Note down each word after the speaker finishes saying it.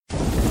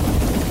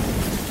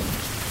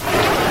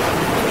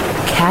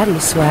Caddy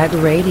Swag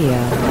Radio.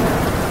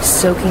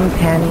 Soaking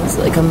panties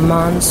like a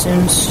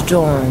monsoon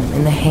storm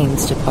in the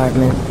Hanes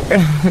department.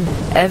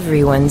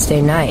 Every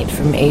Wednesday night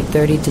from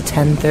 8:30 to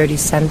 10:30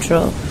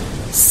 Central,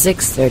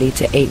 6:30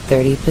 to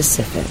 8:30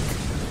 Pacific.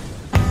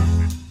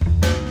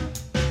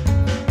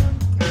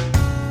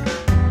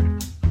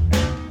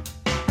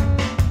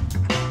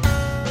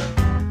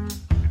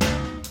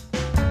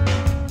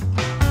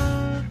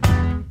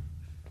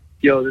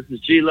 Yo, this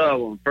is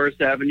G-Love on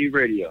First Avenue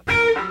Radio.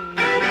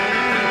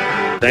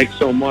 Thanks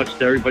so much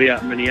to everybody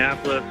out in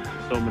Minneapolis.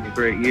 So many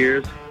great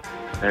years.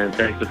 And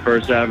thanks to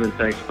First Ave, and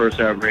thanks to First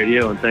Ave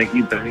Radio, and thank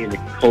you, Benny, and the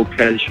whole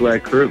Caddy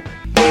Swag crew.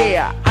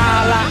 Yeah,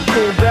 I like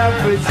cool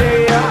beverage,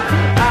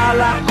 yeah. I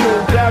like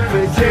cool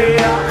beverage,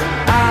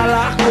 yeah. I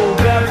like cool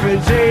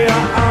beverage,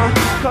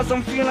 yeah. Cause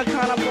I'm feeling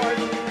kind of bored.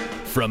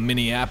 From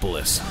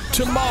Minneapolis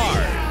to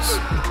Mars,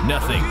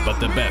 nothing but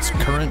the best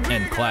current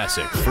and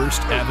classic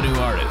First Avenue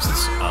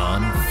artists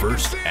on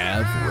First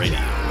Ave Radio.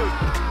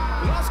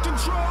 Lost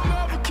control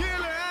of a killer.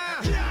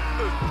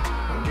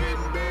 I'm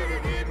getting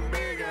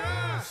bigger.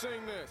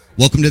 Sing this.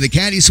 Welcome to the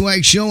Caddy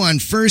Swag Show on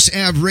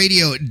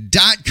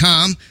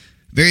FirstAvRadio.com.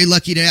 Very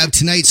lucky to have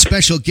tonight's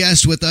special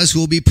guest with us who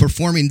will be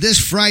performing this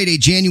Friday,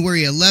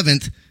 January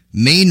 11th,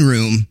 Main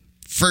Room,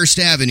 First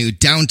Avenue,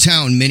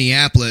 downtown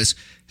Minneapolis.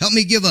 Help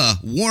me give a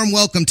warm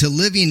welcome to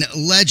living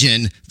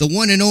legend, the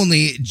one and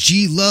only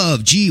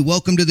G-Love. G,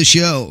 welcome to the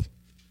show.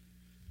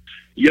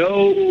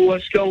 Yo,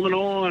 what's going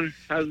on?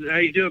 How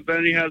you doing,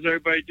 Benny? How's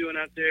everybody doing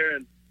out there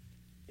in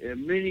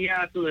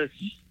Minneapolis?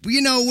 Well,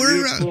 you know,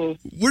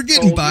 we're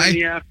getting by.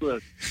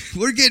 Minneapolis.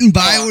 We're getting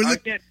by.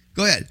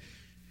 Go ahead.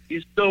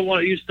 You still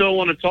want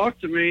to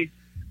talk to me,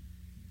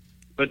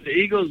 but the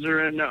Eagles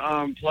are in the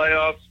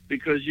playoffs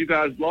because you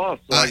guys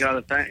lost. So I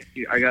gotta thank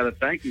you.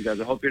 Guys.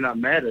 I hope you're not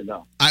mad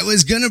enough. I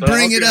was gonna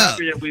bring it up.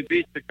 Happy that we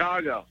beat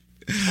Chicago.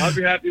 I hope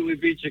you're happy we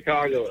beat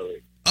Chicago at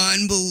least.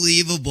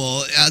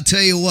 Unbelievable. I'll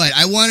tell you what,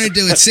 I wanted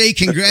to say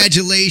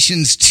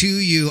congratulations to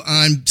you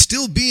on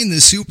still being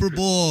the Super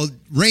Bowl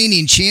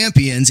reigning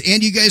champions,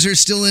 and you guys are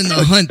still in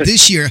the hunt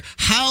this year.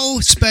 How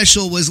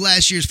special was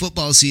last year's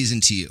football season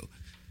to you?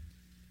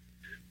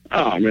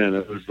 Oh, man,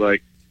 it was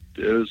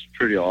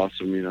pretty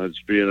awesome, you know,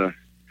 just being a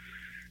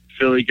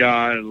Philly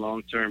guy and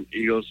long-term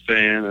Eagles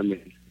fan. I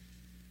mean,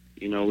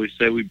 you know, we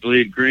say we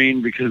bleed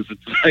green because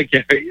it's like,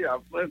 yeah,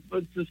 but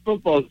this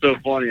football is so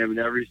funny. I mean,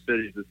 every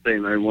city's the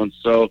same. Everyone's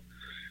so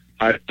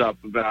hyped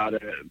up about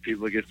it, and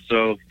people get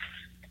so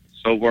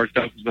worked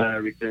up about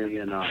everything.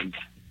 And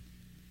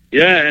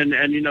yeah,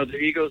 and you know, the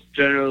Eagles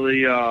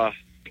generally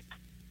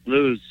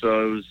lose,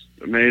 so it was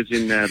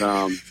amazing that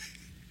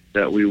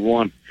we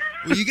won.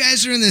 Well, you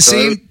guys are in the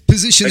same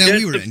position that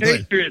we were in. Against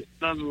the Patriots,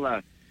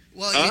 nonetheless.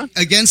 Well,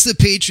 against the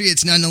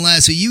Patriots,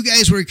 nonetheless. So you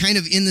guys were kind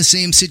of in the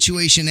same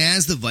situation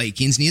as the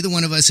Vikings. Neither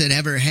one of us had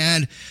ever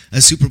had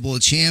a Super Bowl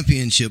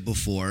championship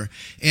before.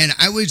 And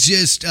I was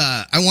just,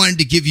 I wanted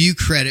to give you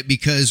credit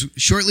because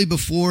shortly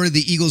before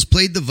the Eagles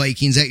played the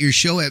Vikings at your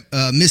show at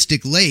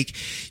Mystic Lake,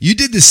 you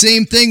did the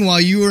same thing while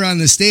you were on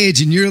the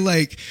stage. And you're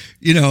like,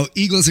 you know,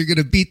 Eagles are going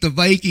to beat the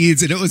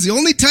Vikings. And it was the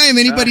only time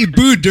anybody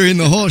booed during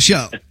the whole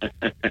show.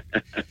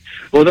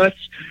 Well, that's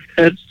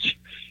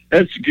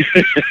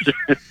good.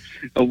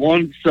 A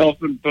one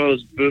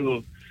self-imposed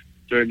boo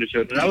during the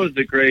show. That was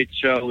a great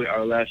show.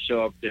 Our last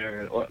show up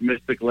there at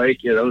Mystic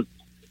Lake. Yeah, that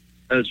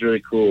was really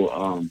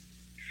cool.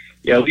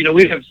 Yeah, you know,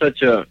 we have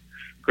such a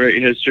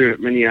great history at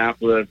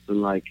Minneapolis,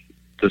 and like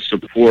the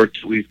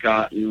support we've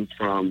gotten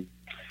from,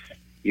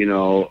 you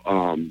know,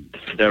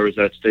 there was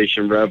that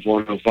station Rev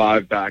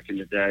 105 back in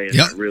the day, and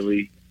that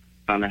really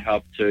kind of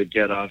helped to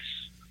get us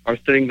our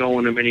thing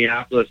going in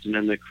Minneapolis. And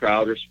then the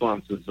crowd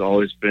response has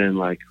always been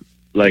like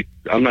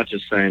I'm not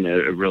just saying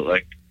it real,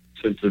 like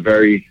since the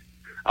very,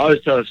 I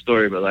always tell a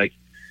story, but like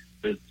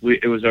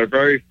it was our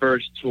very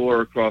first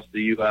tour across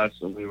the U.S.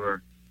 and we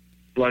were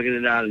plugging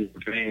it out in the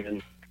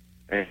van,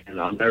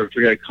 and I'll never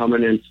forget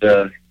coming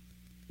into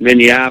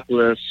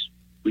Minneapolis.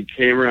 We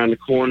came around the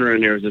corner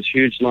and there was this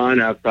huge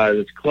line outside of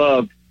this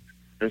club.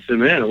 And I said,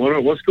 "Man, I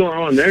wonder what's going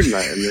on there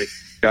tonight." And the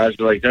guys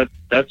were like,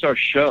 "That's our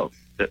show.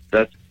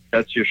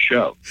 That's your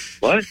show."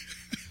 What?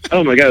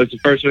 Oh my God! It was the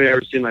first time I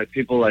ever seen like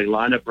people like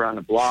line up around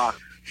the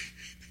block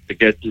to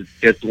get to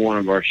one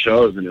of our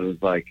shows, and it was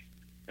like,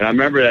 and I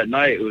remember that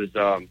night it was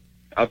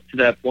up to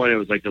that point it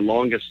was like the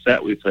longest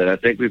set we played. I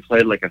think we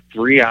played like a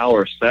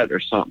 3-hour set or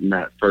something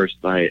that first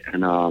night,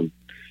 and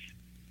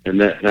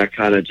that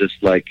kind of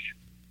just like,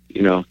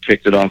 you know,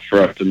 kicked it off for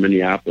us in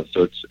Minneapolis.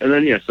 So so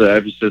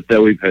ever since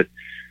then we've had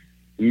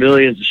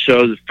millions of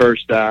shows at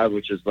First Ave,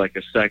 which is like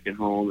a second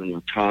home,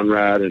 and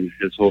Conrad and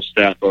his whole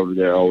staff over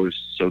there are always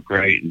so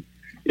great. And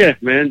yeah,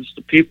 man, just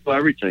the people,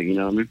 everything, you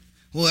know what I mean?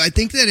 Well, I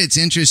think that it's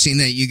interesting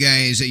that you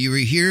were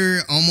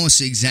here almost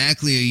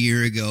exactly a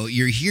year ago.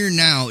 You're here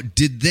now.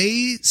 Did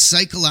they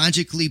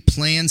psychologically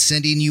plan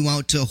sending you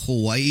out to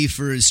Hawaii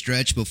for a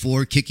stretch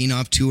before kicking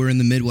off tour in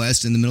the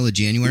Midwest in the middle of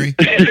January?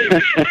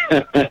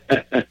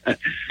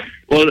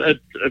 Well,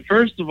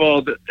 first of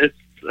all, it's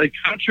like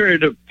contrary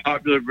to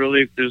popular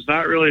belief, there's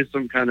not really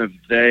some kind of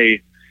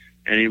they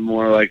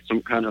anymore like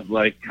some kind of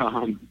like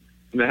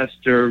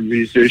master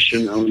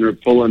musician owner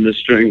pulling the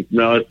strings.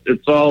 No,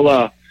 it's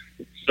all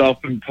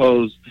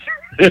self-imposed.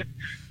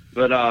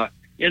 But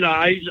you know,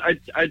 I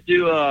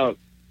do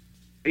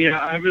you know,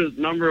 I have a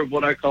number of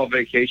what I call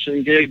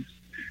vacation gigs,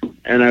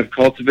 and I've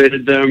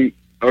cultivated them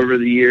over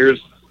the years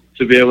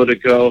to be able to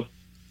go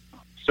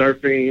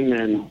surfing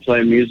and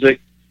play music.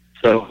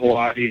 So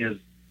Hawaii is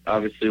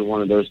obviously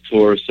one of those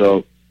tours.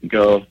 So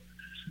go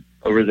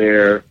over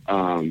there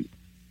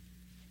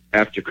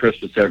after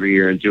Christmas every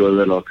year and do a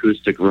little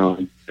acoustic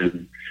run.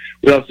 And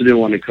we also do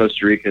one in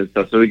Costa Rica and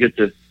stuff. So we get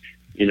to,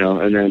 you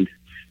know, and then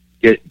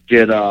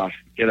get our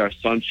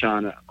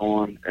sunshine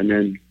on, and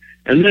then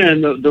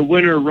the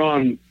winter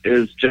run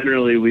is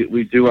generally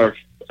we do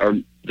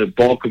the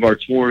bulk of our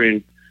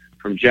touring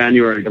from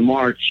January to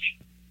March,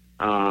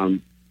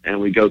 and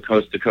we go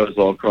coast to coast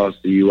all across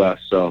the U.S.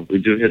 So we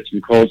do hit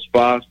some cold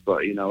spots,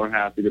 but, you know, we're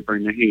happy to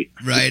bring the heat.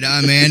 Right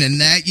on, man.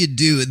 And that you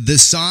do. The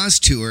Sauce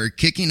Tour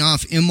kicking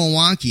off in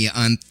Milwaukee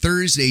on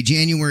Thursday,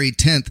 January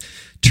 10th,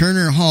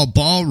 Turner Hall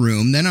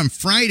Ballroom. Then on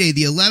Friday,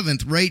 the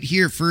 11th, right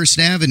here, First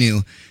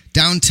Avenue,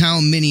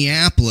 downtown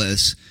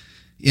Minneapolis.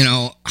 You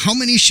know, how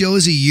many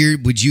shows a year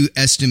would you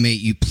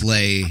estimate you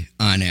play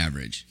on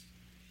average?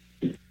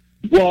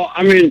 Well,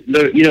 I mean,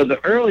 the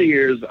early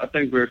years, I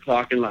think we were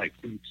clocking like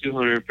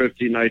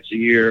 250 nights a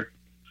year.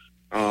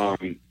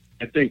 I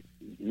think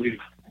we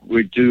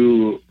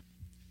do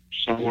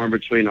somewhere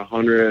between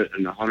 100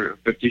 and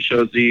 150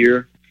 shows a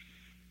year,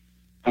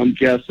 I'm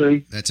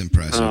guessing. That's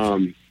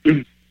impressive.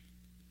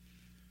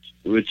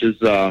 Which is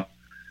that's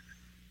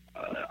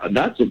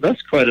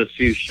quite a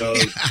few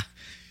shows.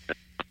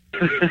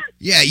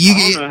 Yeah,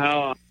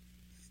 I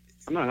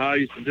don't know how I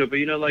used to do it, but,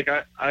 you know, like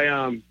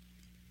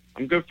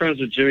I'm good friends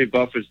with Jimmy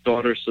Buffett's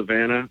daughter,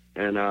 Savannah,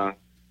 and I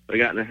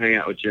got to hang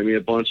out with Jimmy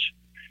a bunch.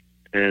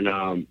 And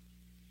I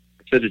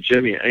said to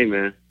Jimmy, "Hey,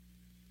 man,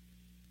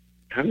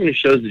 how many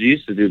shows did you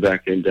used to do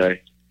back in the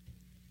day?"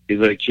 He's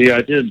like, "Gee,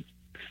 I did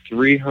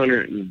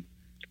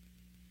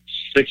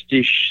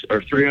 360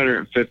 or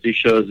 350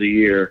 shows a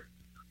year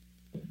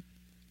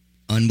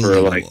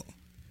Unbelievable. for like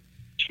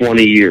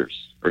 20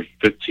 years or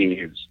 15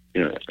 years."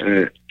 You know,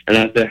 and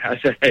I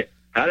said, "Hey,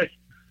 how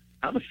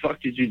the fuck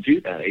did you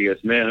do that?" He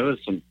goes, "Man,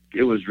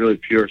 it was really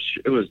pure.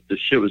 The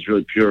shit was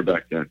really pure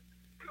back then."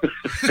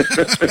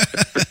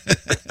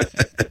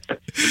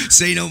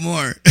 Say no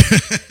more.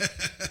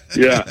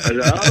 Yeah. I said,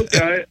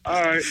 okay.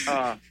 All right.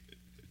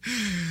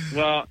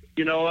 Well,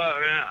 you know what,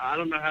 man? I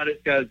don't know how this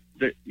guy's.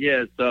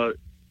 Yeah. So,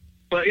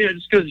 but yeah,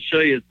 just goes to show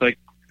you, it's like,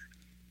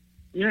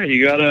 yeah,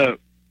 you gotta,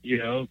 you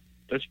know,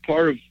 that's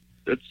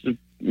a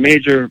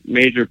major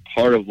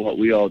part of what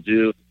we all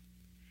do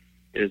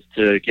is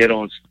to get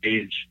on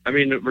stage. I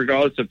mean,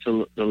 regardless of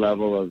the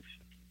level of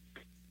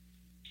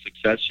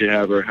success you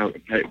have or how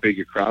big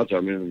your crowds are.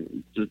 I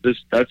mean,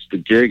 that's the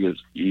gig, is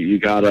you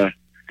gotta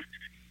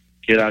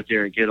get out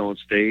there and get on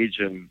stage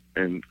and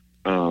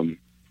do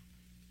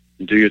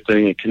your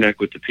thing and connect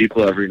with the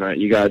people every night.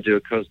 You gotta do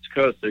it coast to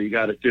coast, so you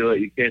gotta do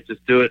it. You can't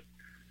just do it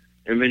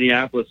in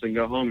Minneapolis and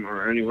go home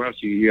or anywhere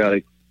else. You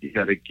gotta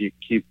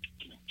keep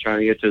trying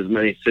to get to as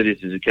many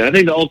cities as you can. I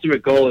think the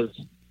ultimate goal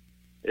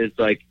is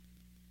like,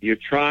 you're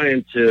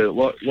trying to,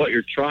 what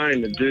you're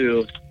trying to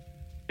do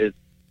is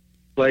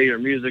play your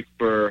music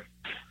for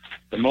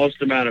the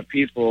most amount of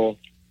people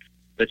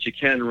that you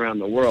can around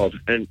the world.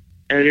 And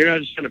you're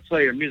not just going to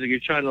play your music. You're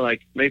trying to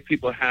like make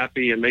people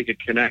happy and make a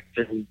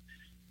connection.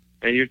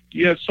 And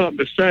you have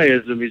something to say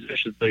as a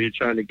musician. So you're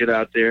trying to get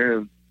out there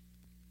and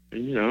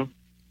you know,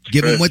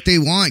 give them what they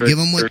want. Give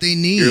them what they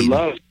need. Your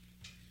love.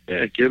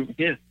 Yeah.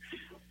 Yeah.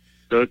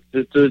 So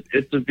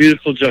it's a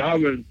beautiful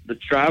job, and the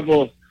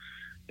travel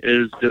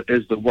is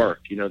the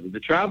work. You know, the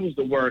travel's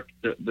the work.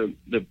 The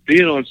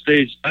being on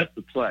stage, that's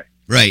the play.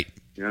 Right.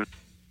 Yeah.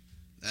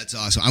 That's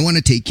awesome. I want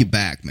to take you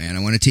back, man. I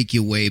want to take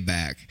you way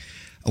back.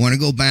 I want to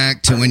go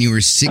back to when you were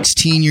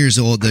 16 years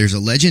old. There's a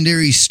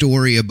legendary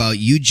story about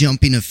you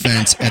jumping a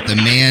fence at the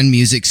Mann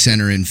Music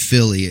Center in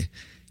Philly.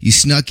 You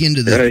snuck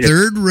into the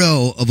third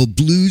row of a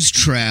Blues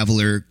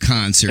Traveler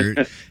concert,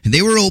 and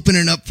they were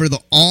opening up for the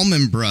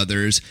Allman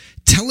Brothers.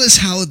 Tell us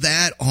how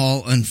that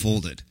all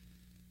unfolded.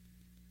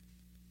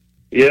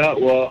 Yeah,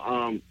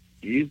 well,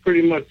 you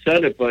pretty much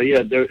said it, but yeah,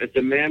 at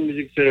the Mann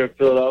Music Center in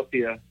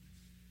Philadelphia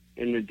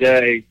in the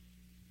day,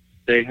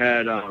 they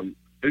had, it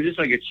was just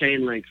like a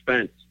chain link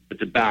fence at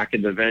the back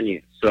of the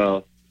venue.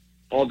 So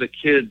all the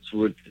kids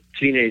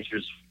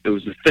teenagers, it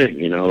was a thing,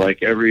 you know,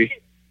 like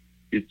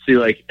you'd see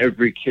like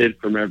every kid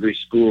from every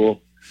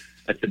school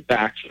at the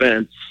back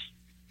fence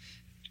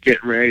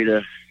getting ready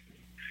to,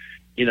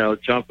 you know,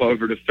 jump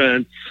over the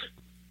fence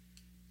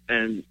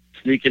and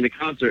sneak in the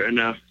concert. And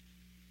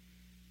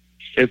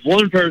if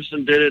one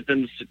person did it,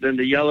 then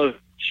the yellow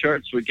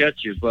shirts would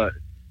get you. But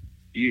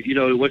you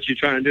know what you're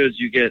trying to do is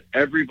you get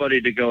everybody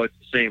to go at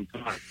the same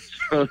time.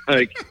 So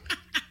like,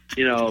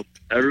 you know,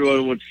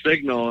 everyone would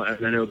signal, and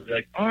then it would be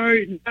like, all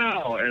right,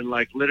 now, and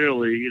like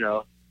literally, you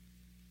know,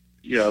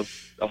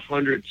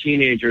 100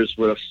 teenagers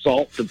would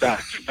assault the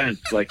back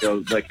fence like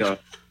a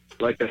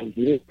like a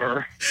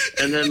war,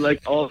 and then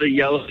like all the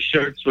yellow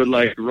shirts would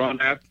like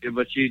run after you,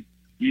 but you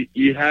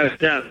have it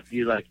down.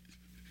 You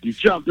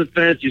jump the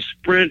fence, you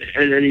sprint,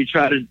 and then you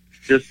try to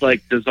just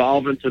like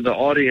dissolve into the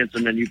audience,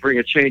 and then you bring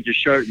a change of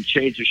shirt and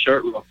change your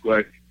shirt real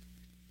quick,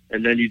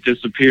 and then you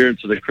disappear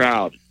into the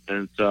crowd.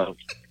 And so,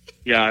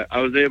 yeah, I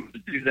was able to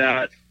do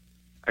that.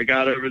 I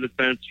got over the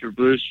fence for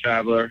Blues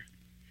Traveler,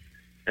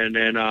 and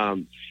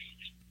then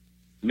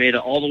made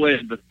it all the way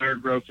to the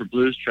third row for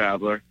Blues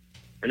Traveler.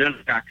 And then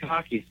I got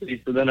cocky.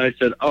 So then I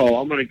said,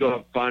 I'm going to go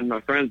up find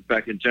my friends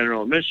back in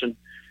General Admission.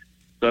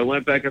 So I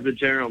went back up to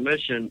General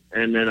Admission,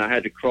 and then I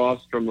had to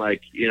cross from,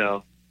 like,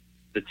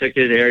 the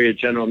ticket area,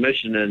 General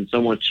Admission, and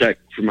someone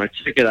checked for my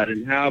ticket. I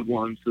didn't have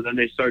one. So then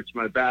they searched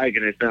my bag,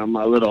 and they found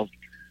my little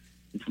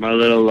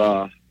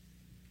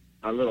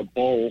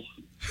bowl.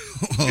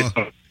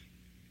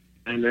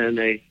 And then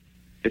they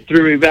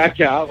threw me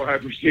back out, where I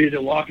proceeded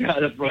to walk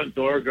out the front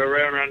door, go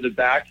around the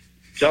back,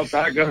 jump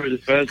back over the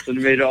fence,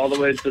 and made it all the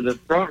way to the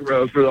front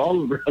row for the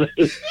Allman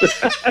Brothers.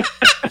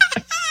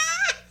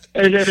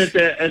 And then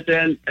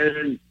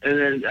and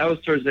then that was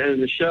towards the end of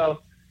the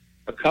show.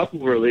 A couple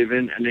were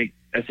leaving, and I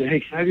said, "Hey,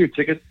 can I have your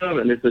ticket stub?"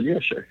 And they said, "Yeah,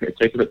 sure. Here,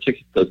 take a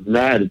ticket stub." And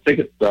I had a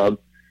ticket stub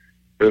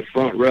for the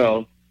front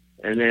row.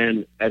 And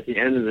then at the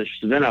end of the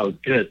show, then I was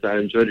good. So I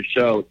enjoyed the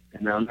show,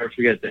 and I'll never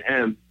forget the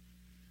end.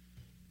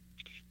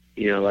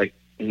 Like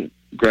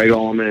Greg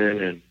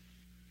Allman and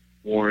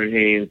Warren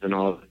Haynes and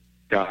all the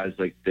guys,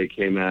 like they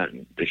came out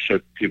and they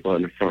shook people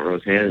in the front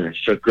row's hand, and I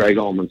shook Greg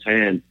Allman's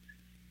hand.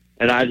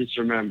 And I just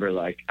remember,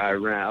 like, I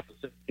ran up,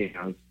 I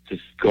was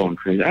just going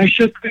crazy. I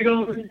shook Greg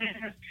Allman's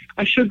hand.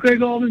 I shook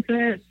Greg Allman's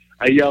hand.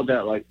 I yelled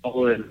that, like, all the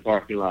way in the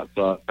parking lot,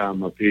 so I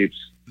found my peeps.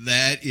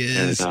 That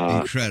is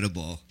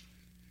incredible.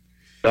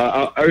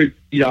 I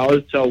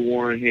always tell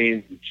Warren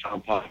Haynes and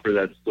Sean Popper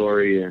that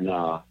story, and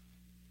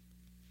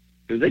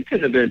because they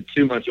couldn't have been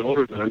too much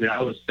older than I mean,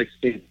 I was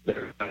 16, they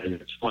were in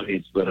their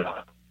 20s, but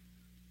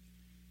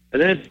and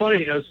then it's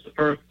funny, it's the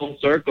first full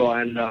circle.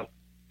 I ended up,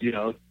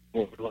 I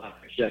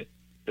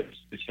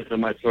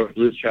my tour of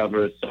Blues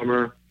Traveler this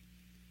summer,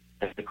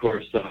 and of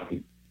course,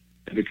 I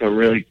become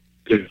really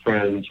good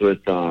friends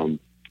with Devin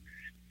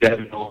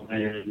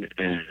Allman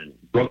and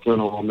Brooklyn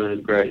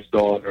Allman, Greg's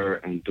daughter,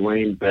 and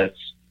Dwayne Betts,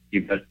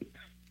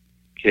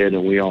 kid,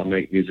 and we all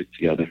make music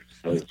together.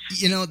 So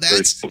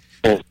that's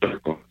full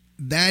circle.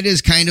 That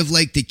is kind of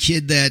like the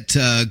kid that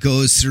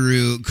goes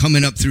through,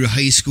 coming up through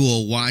high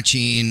school,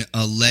 watching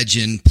a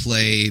legend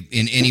play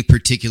in any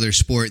particular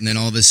sport, and then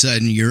all of a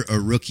sudden you're a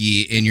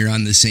rookie and you're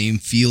on the same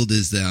field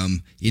as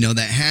them.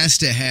 That has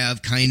to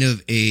have kind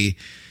of a,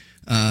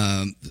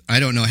 I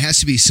don't know, it has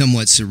to be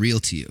somewhat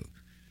surreal to you.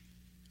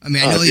 I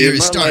mean, I know you're a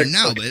star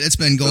now, but it's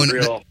been going.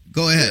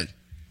 Go ahead.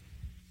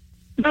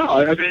 No,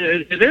 I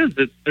mean it is.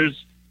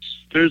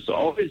 There's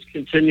always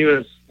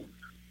continuous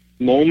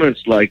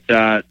moments like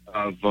that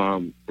of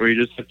where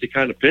you just have to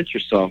kind of pinch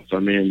yourself. I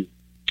mean,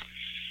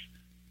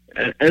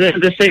 and at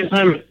the same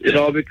time, it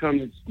all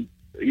becomes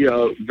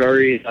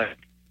very like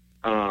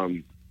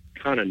kind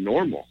of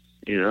normal.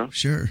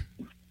 Sure.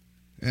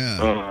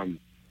 Yeah.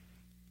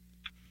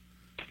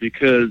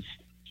 Because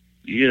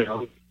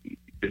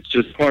it's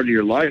just part of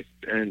your life,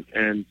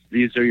 and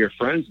these are your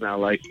friends now.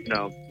 Like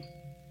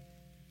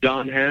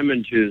John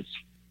Hammond, who's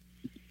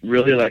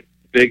really like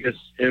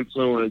biggest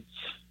influence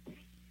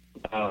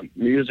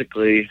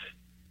musically,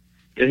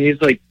 and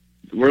he's like,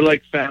 we're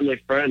like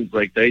family friends.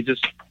 Like they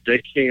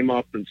came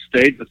up and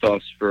stayed with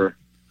us for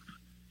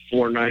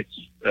 4 nights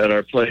at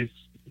our place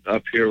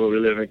up here where we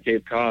live in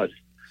Cape Cod,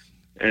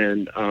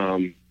 and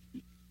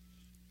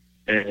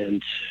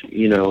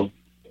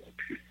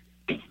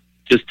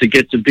just to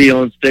get to be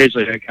on stage,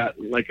 I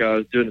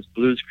was doing this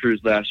blues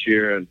cruise last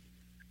year, and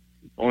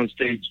on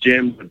stage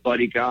jam with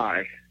Buddy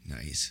Guy.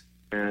 Nice.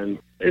 And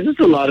it's just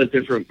a lot of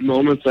different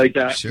moments like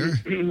that. Sure.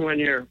 When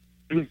you're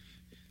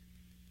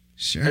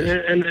sure.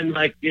 And then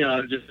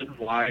just in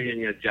Hawaii,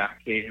 and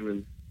Jack came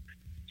and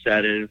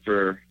sat in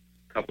for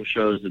a couple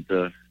shows at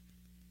the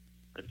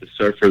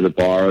Surfer, the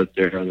bar out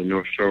there on the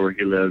North Shore where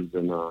he lives,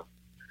 and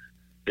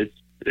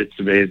it's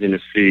amazing to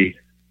see.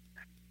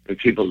 And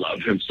people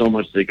love him so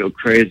much they go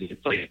crazy.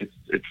 It's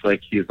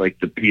like he's like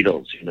the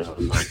Beatles,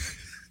 And like,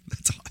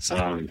 that's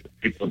awesome.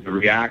 The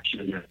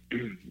reaction,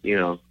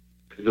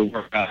 because the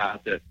workout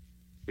out that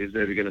he's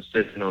maybe going to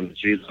sit in on the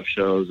G-Love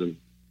shows, and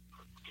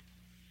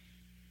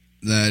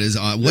that is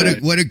awesome.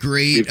 What a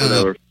great people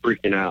that were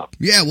freaking out.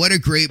 Yeah, what a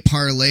great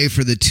parlay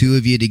for the two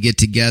of you to get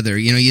together.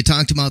 You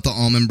talked about the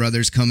Allman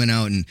Brothers coming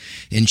out and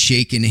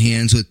shaking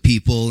hands with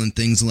people and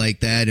things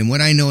like that. And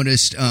what I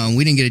noticed,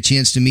 we didn't get a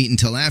chance to meet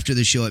until after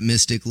the show at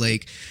Mystic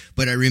Lake,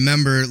 but I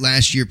remember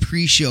last year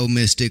pre-show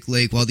Mystic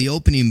Lake, while the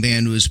opening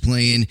band was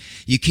playing,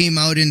 you came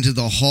out into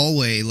the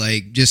hallway,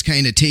 like just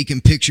kind of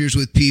taking pictures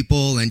with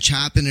people and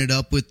chopping it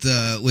up with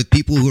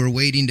people who were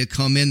waiting to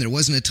come in. There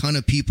wasn't a ton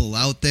of people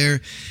out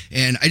there,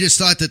 and I just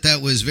thought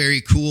that was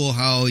very cool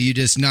how you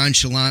just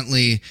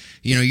nonchalantly,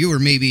 you were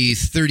maybe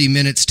 30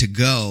 minutes to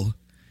go,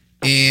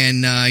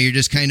 and you're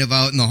just kind of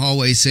out in the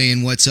hallway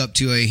saying what's up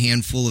to a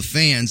handful of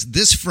fans.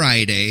 This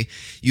Friday,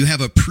 you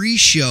have a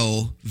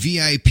pre-show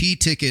VIP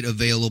ticket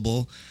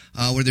available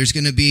where there's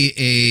going to be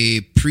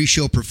a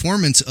pre-show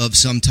performance of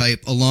some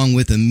type along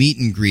with a meet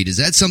and greet. Is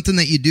that something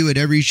that you do at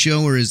every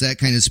show, or is that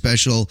kind of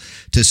special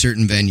to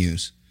certain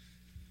venues?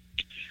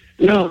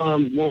 No,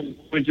 when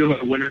we do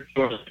a winter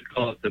tour, we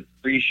call it the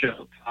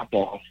pre-show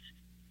pop-off,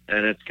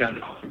 and it's kind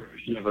of a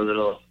version of a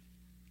little,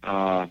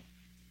 I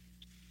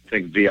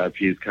think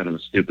VIP is kind of a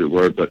stupid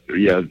word, but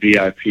yeah,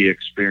 VIP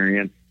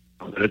experience.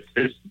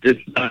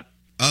 It's not.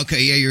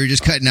 Okay, yeah, you were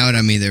just cutting out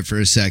on me there for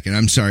a second.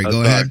 I'm sorry.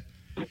 Go ahead.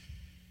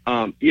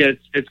 Yeah,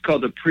 it's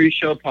called the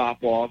pre-show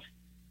pop-off,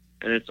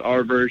 and it's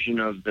our version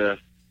of the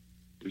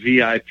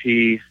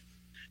VIP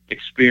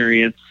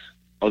experience,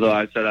 although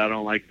I said I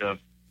don't like to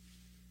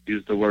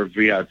use the word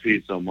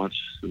VIP so much.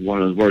 One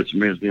of those words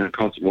makes me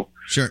uncomfortable.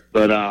 Sure.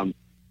 But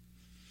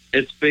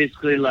it's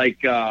basically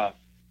like I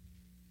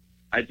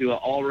do an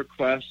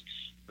all-requests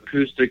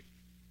acoustic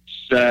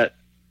set.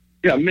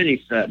 Yeah, a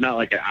mini set, not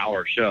like an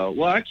hour show.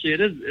 Well, actually,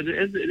 it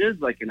is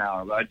like an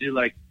hour, but I do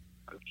like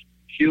a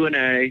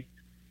Q&A,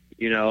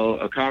 you know,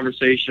 a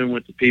conversation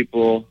with the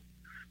people,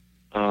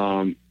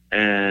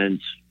 and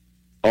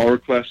all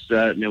request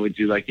set, and then we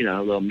do like, you know,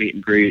 a little meet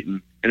and greet,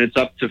 and it's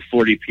up to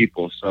 40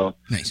 people. So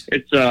nice.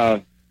 It's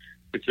a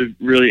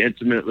really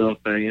intimate little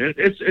thing, and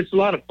it's a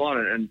lot of fun,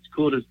 and it's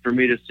cool for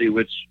me to see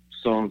which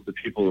songs the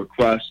people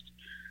request.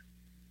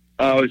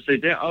 I always say,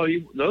 those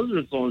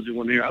are the songs you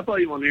want to hear. I thought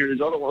you want to hear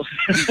these other ones.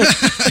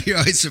 You're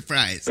always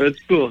surprised. But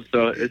it's cool.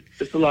 So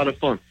it's a lot of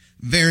fun.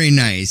 Very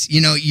nice. You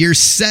know, your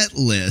set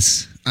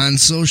lists on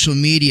social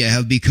media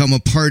have become a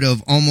part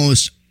of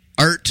almost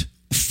art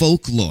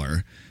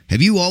folklore.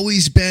 Have you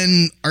always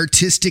been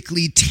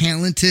artistically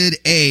talented,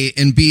 A,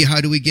 and B,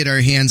 how do we get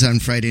our hands on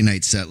Friday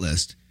night set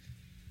list?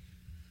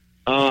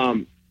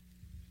 So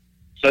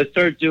I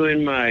started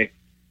doing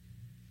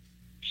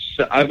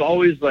I've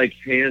always like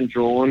hand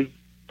drawn,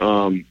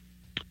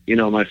 you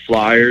know, my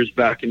flyers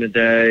back in the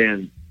day,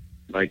 and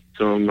like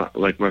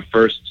my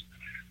first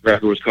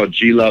record was called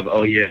G Love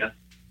Oh Yeah,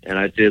 and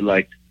I did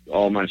like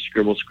all my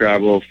scribble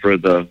scrabble for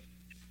the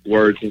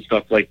words and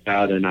stuff like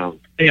that, and I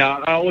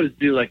always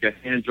do like a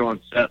hand drawn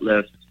set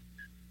list,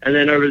 and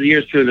then over the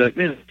years people be like,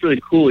 man, it's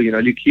really cool, you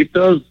know, do you keep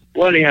those?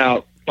 Well,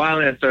 anyhow,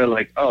 finally I started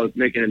like,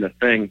 making it a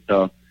thing,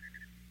 so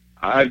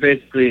I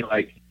basically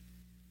like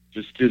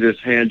just do this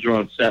hand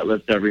drawn set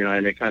list every night,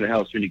 and it kind of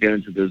helps me to get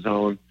into the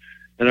zone.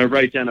 And I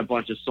write down a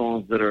bunch of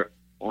songs that are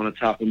on the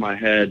top of my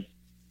head.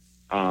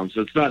 So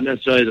it's not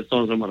necessarily the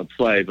songs I'm going to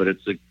play, but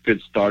it's a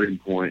good starting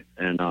point.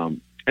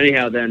 And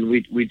anyhow, then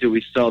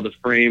we sell the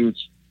framed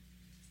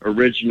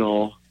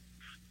original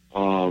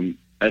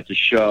at the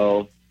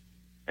show,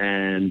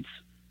 and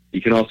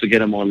you can also get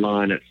them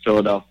online at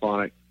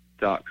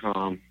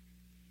philadelphonic.com.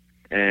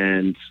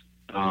 And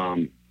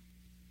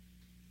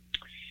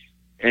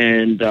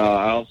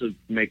I also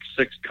make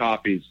 6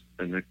 copies,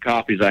 and the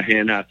copies I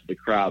hand out to the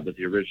crowd, but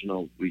the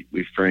original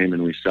we frame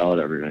and we sell it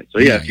every night. So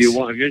yeah, nice. If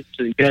you're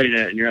interested in getting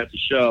it and you're at the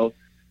show,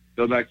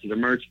 go back to the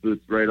merch booth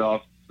right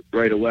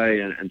away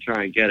and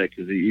try and get it,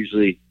 because it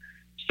usually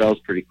sells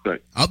pretty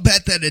quick. I'll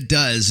bet that it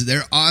does.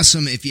 They're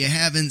awesome. If you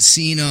haven't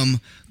seen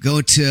them,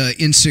 go to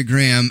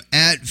Instagram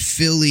at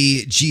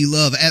Philly G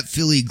Love, at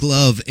Philly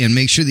Glove, and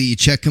make sure that you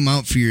check them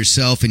out for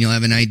yourself, and you'll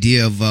have an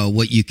idea of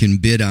what you can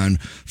bid on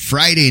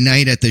Friday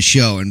night at the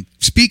show. And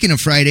speaking of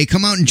Friday,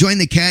 come out and join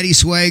the Caddy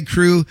Swag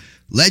crew,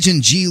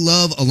 Legend G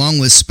Love, along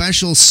with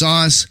Special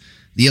Sauce,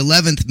 the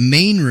 11th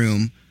Main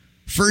Room,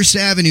 First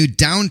Avenue,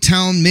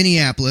 downtown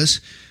Minneapolis.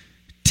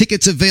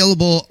 Tickets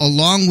available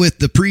along with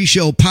the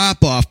pre-show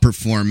pop-off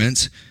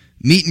performance,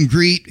 meet and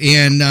greet,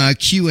 and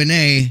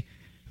Q&A,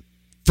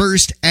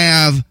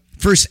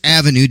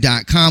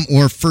 firstavenue.com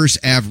or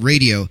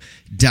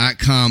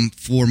firstavradio.com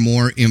for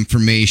more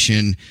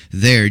information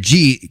there.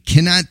 Gee,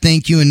 cannot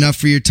thank you enough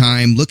for your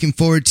time. Looking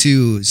forward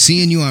to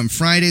seeing you on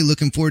Friday.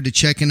 Looking forward to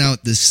checking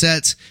out the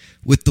sets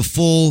with the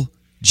full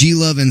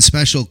G-Love and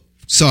Special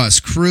Sauce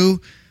crew.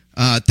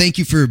 Thank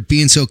you for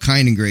being so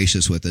kind and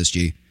gracious with us,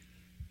 G.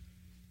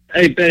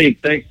 Hey, Benny,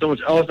 thanks so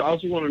much. I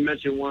also want to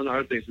mention one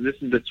other thing. So this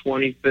is the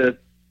 25th.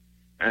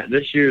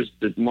 This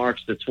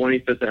marks the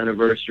 25th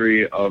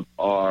anniversary of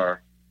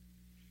our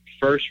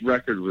first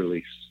record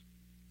release.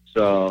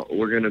 So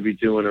we're going to be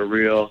doing a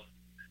real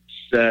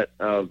set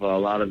of a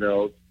lot of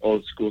the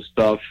old school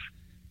stuff,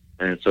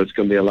 and so it's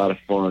going to be a lot of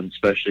fun,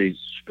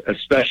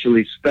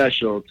 especially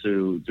special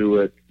to do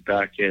it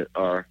back at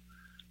our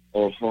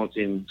old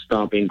haunting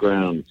stomping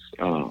grounds.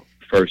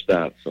 First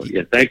Ave. So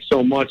yeah, thanks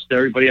so much to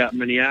everybody out in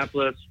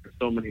Minneapolis for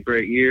so many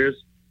great years,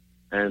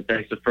 and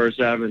thanks to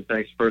First Ave, and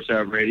thanks to First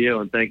Ave Radio,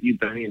 and thank you,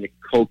 Benny, and the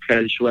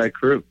Caddy Swag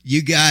crew.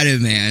 You got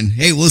it, man.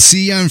 Hey, we'll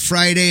see you on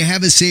Friday.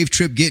 Have a safe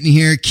trip getting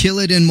here. Kill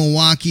it in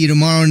Milwaukee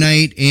tomorrow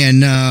night,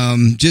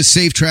 and just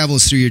safe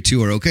travels through your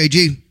tour. Okay,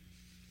 G?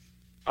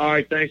 All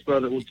right, thanks,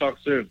 brother. We'll talk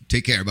soon.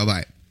 Take care.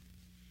 Bye-bye.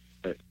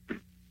 Bye.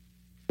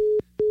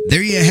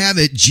 There you have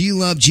it.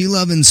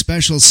 G-Love and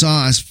Special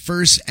Sauce,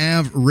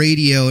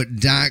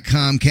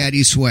 FirstAvRadio.com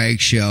Caddy Swag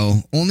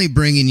Show. Only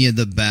bringing you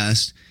the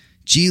best.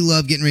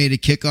 G-Love getting ready to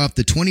kick off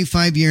the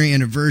 25-year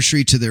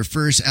anniversary to their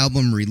first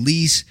album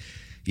release.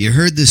 You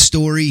heard the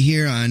story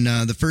here on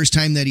the first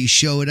time that he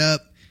showed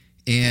up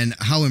and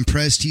how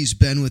impressed he's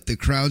been with the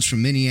crowds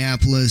from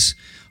Minneapolis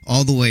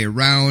all the way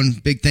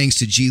around. Big thanks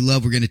to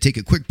G-Love. We're going to take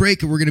a quick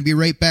break, and we're going to be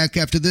right back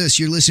after this.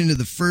 You're listening to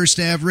the First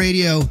Ave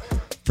Radio,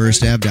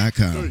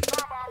 FirstAv.com.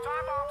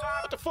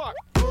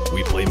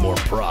 We play more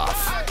Prof.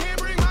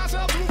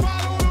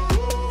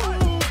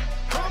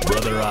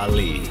 Brother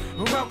Ali.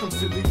 Welcome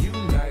to the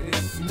United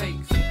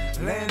States,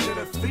 land of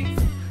the thief,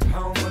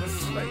 home of the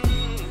slave.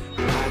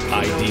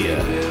 Idea.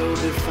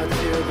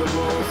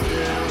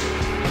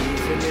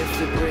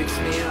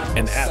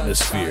 An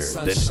atmosphere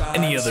than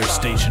any other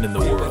station in the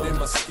world.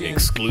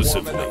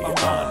 Exclusively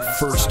on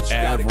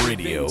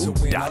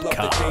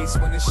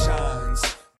FirstAvRadio.com.